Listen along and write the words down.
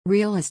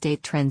Real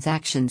estate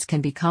transactions can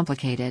be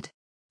complicated.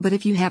 But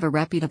if you have a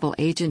reputable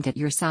agent at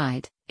your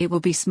side, it will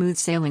be smooth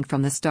sailing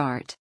from the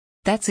start.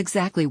 That's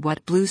exactly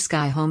what Blue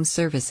Sky Home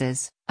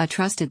Services, a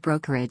trusted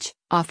brokerage,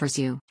 offers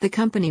you. The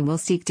company will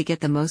seek to get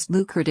the most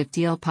lucrative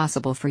deal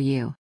possible for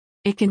you.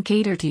 It can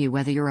cater to you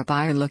whether you're a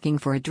buyer looking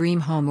for a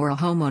dream home or a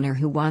homeowner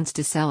who wants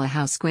to sell a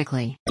house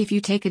quickly. If you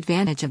take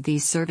advantage of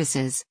these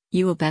services,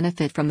 you will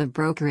benefit from the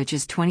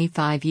brokerage's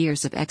 25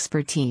 years of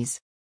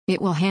expertise.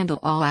 It will handle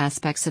all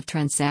aspects of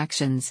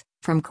transactions,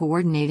 from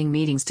coordinating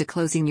meetings to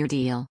closing your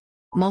deal.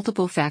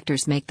 Multiple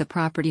factors make the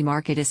property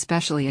market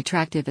especially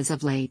attractive as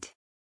of late.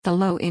 The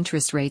low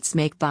interest rates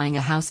make buying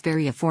a house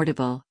very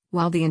affordable,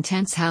 while the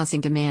intense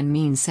housing demand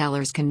means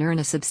sellers can earn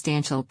a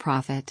substantial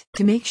profit.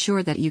 To make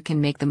sure that you can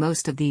make the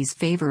most of these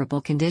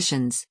favorable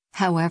conditions,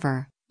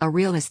 however, a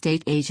real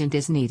estate agent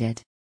is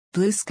needed.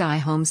 Blue Sky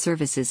Home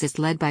Services is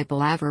led by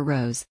Balaver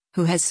Rose,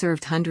 who has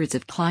served hundreds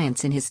of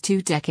clients in his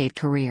 2-decade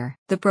career.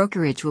 The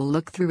brokerage will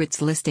look through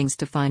its listings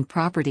to find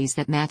properties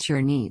that match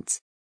your needs.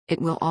 It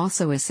will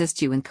also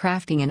assist you in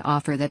crafting an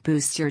offer that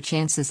boosts your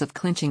chances of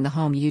clinching the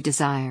home you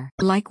desire.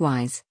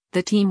 Likewise,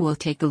 the team will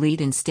take the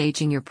lead in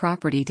staging your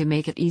property to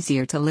make it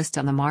easier to list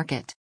on the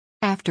market.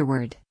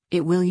 Afterward,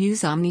 it will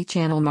use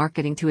omni-channel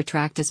marketing to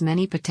attract as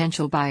many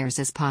potential buyers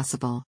as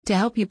possible. To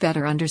help you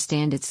better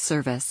understand its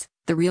service,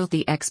 the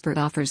Realty Expert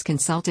offers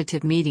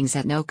consultative meetings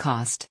at no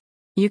cost.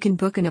 You can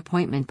book an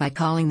appointment by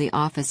calling the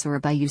office or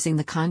by using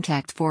the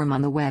contact form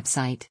on the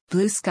website.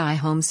 Blue Sky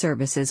Home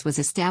Services was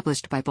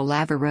established by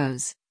Balaver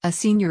Rose, a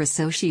senior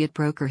associate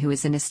broker who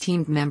is an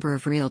esteemed member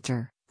of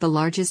Realtor, the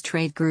largest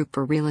trade group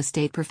for real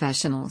estate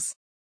professionals.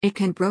 It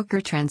can broker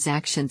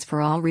transactions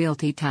for all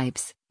realty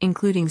types,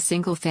 including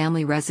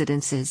single-family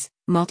residences,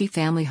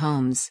 multifamily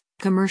homes,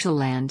 commercial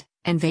land,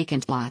 and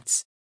vacant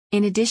lots.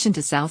 In addition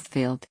to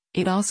Southfield,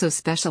 it also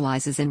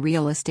specializes in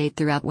real estate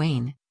throughout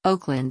Wayne,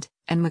 Oakland,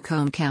 and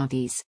Macomb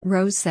counties.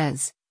 Rose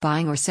says,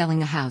 buying or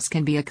selling a house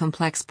can be a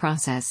complex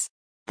process.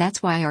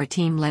 That's why our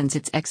team lends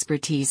its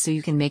expertise so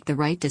you can make the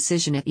right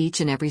decision at each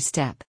and every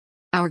step.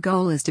 Our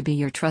goal is to be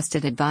your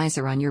trusted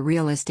advisor on your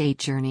real estate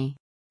journey.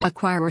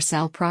 Acquire or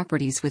sell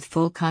properties with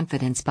full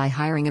confidence by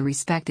hiring a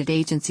respected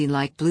agency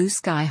like Blue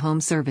Sky Home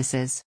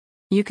Services.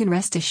 You can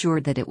rest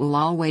assured that it will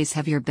always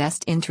have your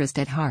best interest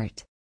at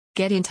heart.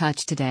 Get in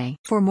touch today.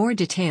 For more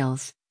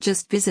details,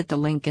 just visit the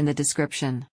link in the description.